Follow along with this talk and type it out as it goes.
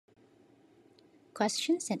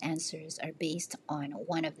Questions and answers are based on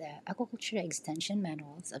one of the aquaculture extension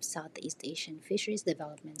manuals of Southeast Asian Fisheries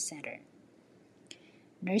Development Center.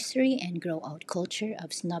 Nursery and grow out culture of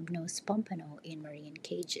Snubnose Pompano in marine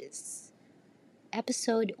cages.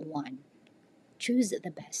 Episode 1. Choose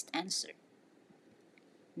the best answer.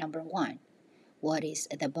 Number 1. What is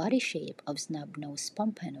the body shape of Snubnose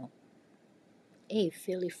Pompano? A.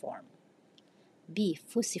 Filiform. B.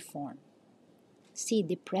 Fusiform. C.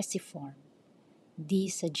 Depressiform. D.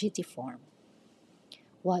 Sagittariform.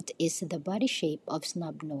 What is the body shape of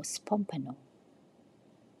Snubnose Pompano?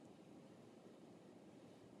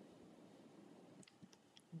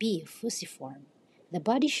 B. Fusiform. The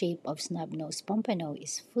body shape of Snubnose Pompano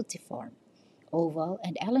is fusiform, oval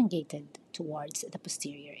and elongated towards the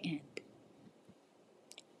posterior end.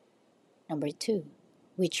 Number 2.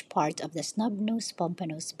 Which part of the Snubnose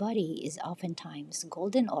Pompano's body is oftentimes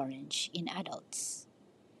golden orange in adults?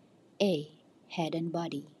 A. Head and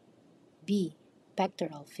body. B.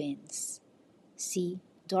 Pectoral fins. C.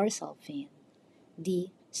 Dorsal fin.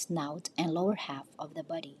 D. Snout and lower half of the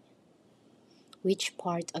body. Which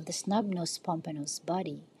part of the Snubnose Pompano's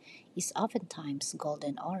body is oftentimes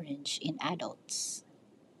golden orange in adults?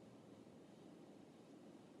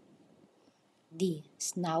 D.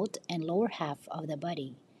 Snout and lower half of the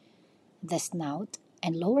body. The snout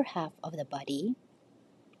and lower half of the body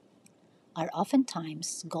are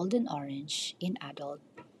oftentimes golden orange in adult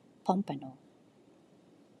pompano.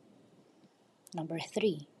 Number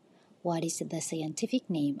 3. What is the scientific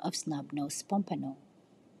name of Snubnose Pompano?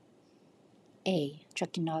 A.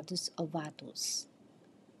 Trachinotus ovatus.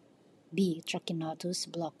 B. Trachinotus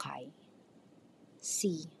blocki.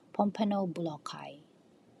 C. Pompano blocki.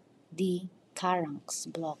 D. Caranx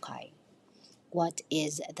blocki. What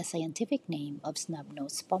is the scientific name of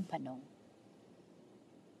Snubnose Pompano?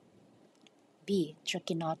 B.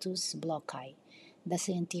 Trachinotus blocki. The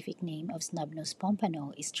scientific name of Snubnose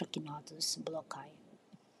Pompano is Trachinotus blocki.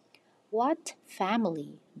 What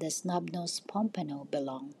family does Snubnose Pompano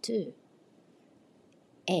belong to?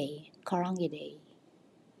 A. Carangidae.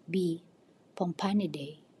 B.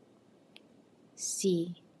 Pompanidae.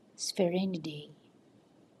 C. Sphaerinidae.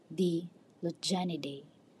 D. Lutjanidae.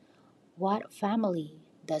 What family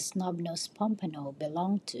does Snubnose Pompano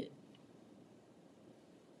belong to?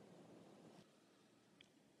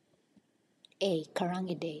 A.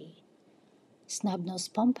 Carangidae.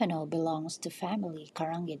 Snubnose Pompano belongs to family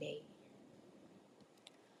Carangidae.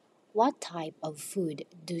 What type of food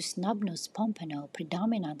do Snubnose Pompano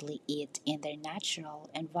predominantly eat in their natural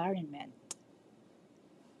environment?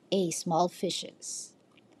 A. Small fishes.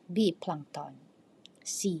 B. Plankton.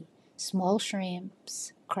 C. Small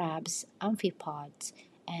shrimps, crabs, amphipods,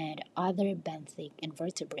 and other benthic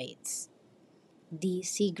invertebrates. D.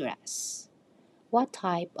 Seagrass. What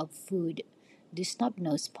type of food do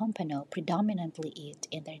Snubnose Pompano predominantly eat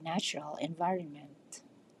in their natural environment?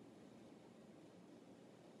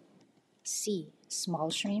 C. Small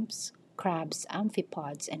shrimps, crabs,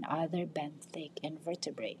 amphipods, and other benthic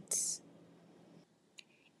invertebrates.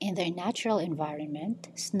 In their natural environment,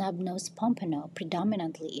 Snubnose Pompano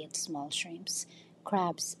predominantly eats small shrimps,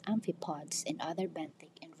 crabs, amphipods, and other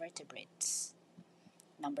benthic invertebrates.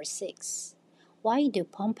 Number 6. Why do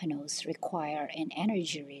pompanos require an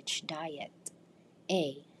energy-rich diet?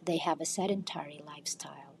 A. They have a sedentary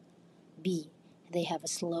lifestyle. B. They have a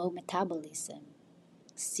slow metabolism.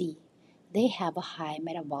 C. They have a high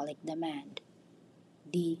metabolic demand.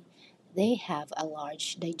 D. They have a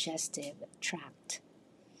large digestive tract.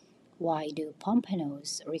 Why do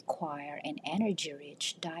pompanos require an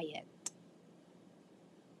energy-rich diet?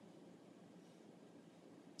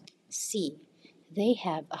 C. They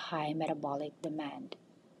have a high metabolic demand.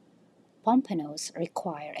 Pompanos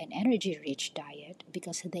require an energy-rich diet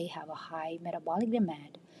because they have a high metabolic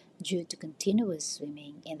demand due to continuous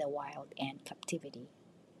swimming in the wild and captivity.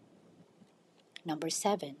 Number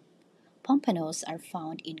 7. Pompanos are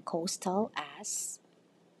found in coastal as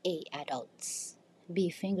A. Adults,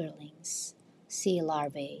 B. Fingerlings, C.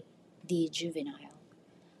 Larvae, D. Juvenile.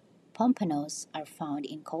 Pompanos are found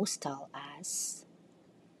in coastal as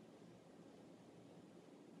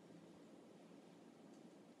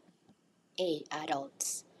A.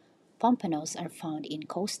 Adults. Pompanos are found in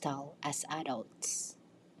coastal as adults.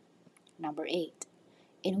 Number 8.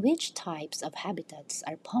 In which types of habitats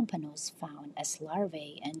are pompanos found as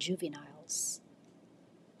larvae and juveniles?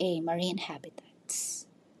 A. Marine habitats.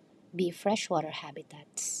 B. Freshwater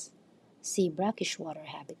habitats. C. Brackish water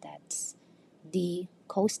habitats. D.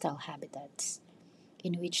 Coastal habitats.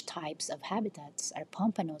 In which types of habitats are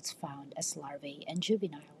pompanos found as larvae and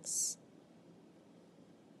juveniles?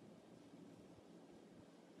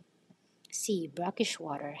 C. Brackish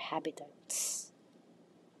water habitats.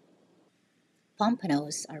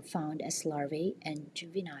 Pompanos are found as larvae and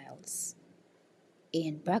juveniles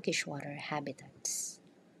in brackish water habitats.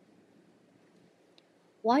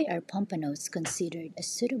 Why are pompanos considered a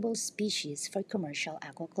suitable species for commercial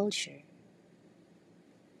aquaculture?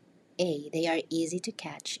 A. They are easy to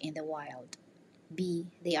catch in the wild. B.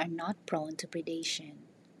 They are not prone to predation.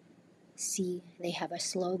 C. They have a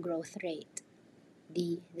slow growth rate.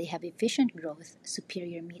 D. They have efficient growth,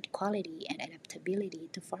 superior meat quality, and adaptability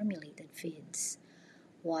to formulated feeds.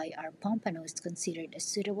 Why are pompanos considered a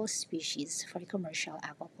suitable species for commercial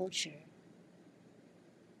aquaculture?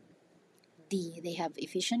 D. They have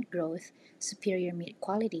efficient growth, superior meat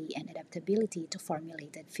quality, and adaptability to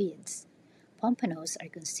formulated feeds. Pompanos are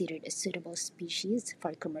considered a suitable species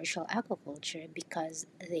for commercial aquaculture because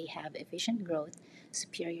they have efficient growth,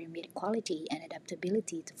 superior meat quality, and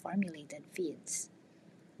adaptability to formulated feeds.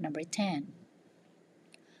 Number 10.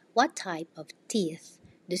 What type of teeth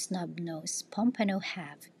do snubnose pompano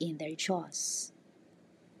have in their jaws?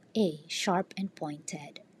 A. Sharp and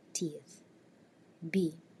pointed teeth.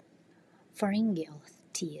 B. Pharyngeal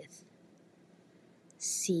teeth.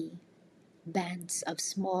 C. Bands of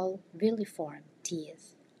small villiform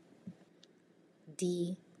teeth.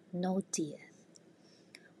 D. No teeth.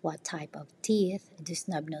 What type of teeth do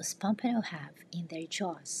snubnose pompano have in their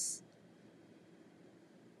jaws?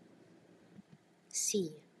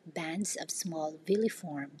 C. Bands of small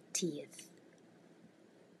villiform teeth.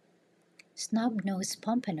 Snubnose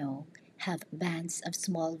pompano have bands of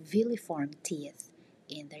small villiform teeth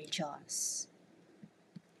in their jaws.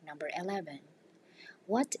 Number 11.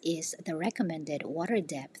 What is the recommended water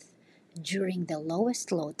depth during the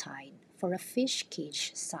lowest low tide for a fish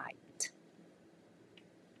cage site?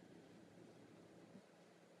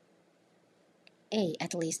 A.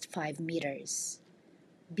 At least 5 meters.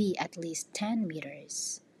 B. At least 10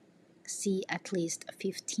 meters. C. At least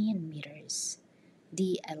 15 meters.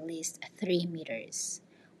 D. At least 3 meters.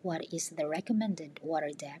 What is the recommended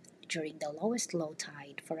water depth during the lowest low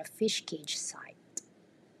tide for a fish cage site?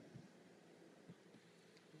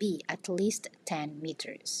 B. At least 10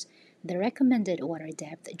 meters. The recommended water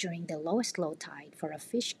depth during the lowest low tide for a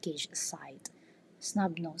fish cage site,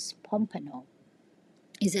 Snubnose Pompano,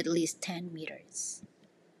 is at least 10 meters.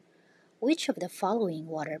 Which of the following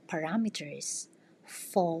water parameters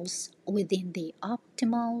falls within the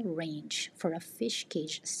optimal range for a fish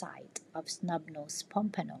cage site of Snubnose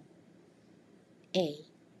Pompano? A.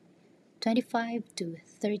 25 to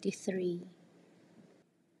 33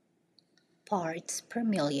 parts per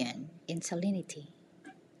million in salinity.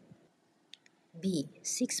 B.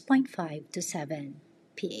 6.5 to 7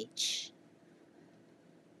 pH.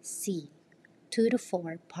 C. 2 to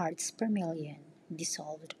 4 parts per million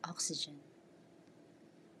dissolved oxygen.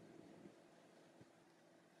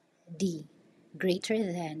 D. Greater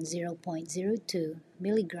than 0.02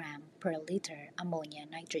 milligram per liter ammonia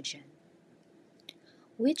nitrogen.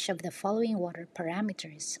 Which of the following water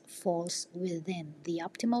parameters falls within the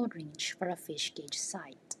optimal range for a fish cage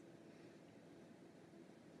site?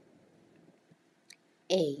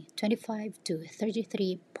 A. 25 to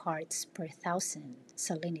 33 parts per thousand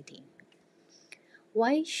salinity.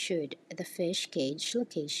 Why should the fish cage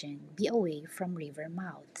location be away from river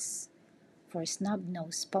mouths for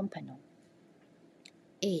snubnose pompano?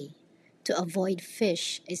 A. To avoid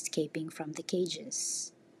fish escaping from the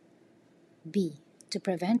cages. B. To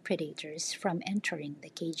prevent predators from entering the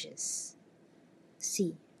cages.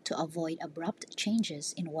 C. To avoid abrupt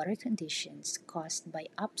changes in water conditions caused by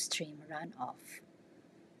upstream runoff.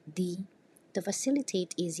 D. To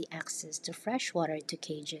facilitate easy access to fresh water to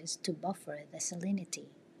cages to buffer the salinity.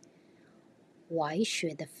 Why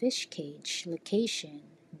should the fish cage location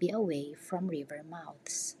be away from river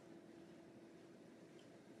mouths?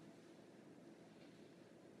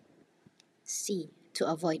 C.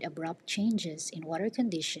 To avoid abrupt changes in water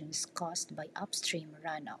conditions caused by upstream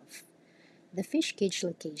runoff. The fish cage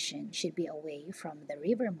location should be away from the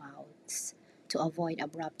river mouths to avoid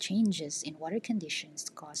abrupt changes in water conditions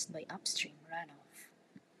caused by upstream runoff.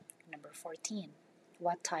 Number 14.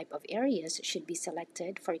 What type of areas should be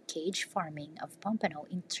selected for cage farming of pompano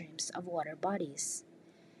in terms of water bodies?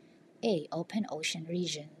 A. Open ocean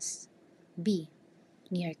regions. B.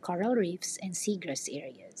 Near coral reefs and seagrass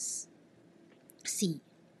areas. C.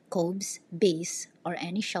 Coves, bays, or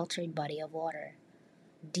any sheltered body of water.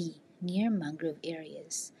 D. Near mangrove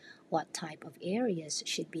areas. What type of areas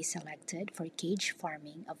should be selected for cage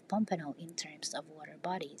farming of pompano in terms of water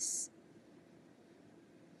bodies?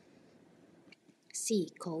 C.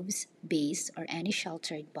 Coves, bays, or any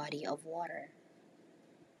sheltered body of water.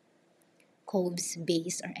 Coves,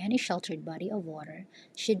 bays, or any sheltered body of water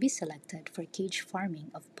should be selected for cage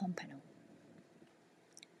farming of pompano.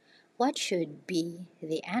 What should be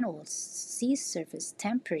the annual sea surface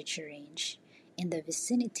temperature range in the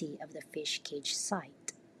vicinity of the fish cage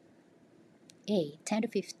site? A. 10 to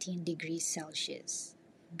 15 degrees Celsius.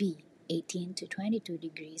 B. 18 to 22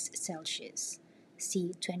 degrees Celsius.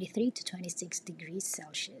 C. 23 to 26 degrees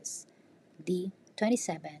Celsius. D.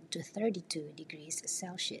 27 to 32 degrees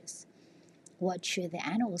Celsius. What should the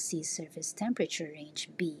annual sea surface temperature range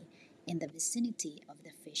be in the vicinity of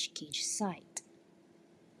the fish cage site?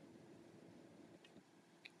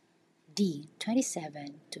 D.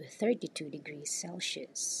 27 to 32 degrees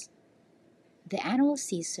Celsius. The annual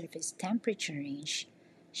sea surface temperature range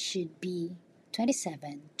should be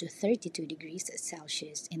 27 to 32 degrees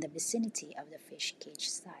Celsius in the vicinity of the fish cage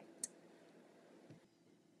site.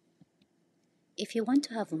 If you want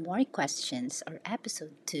to have more questions or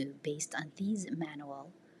episode 2 based on these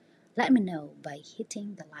manual, let me know by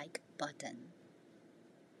hitting the like button.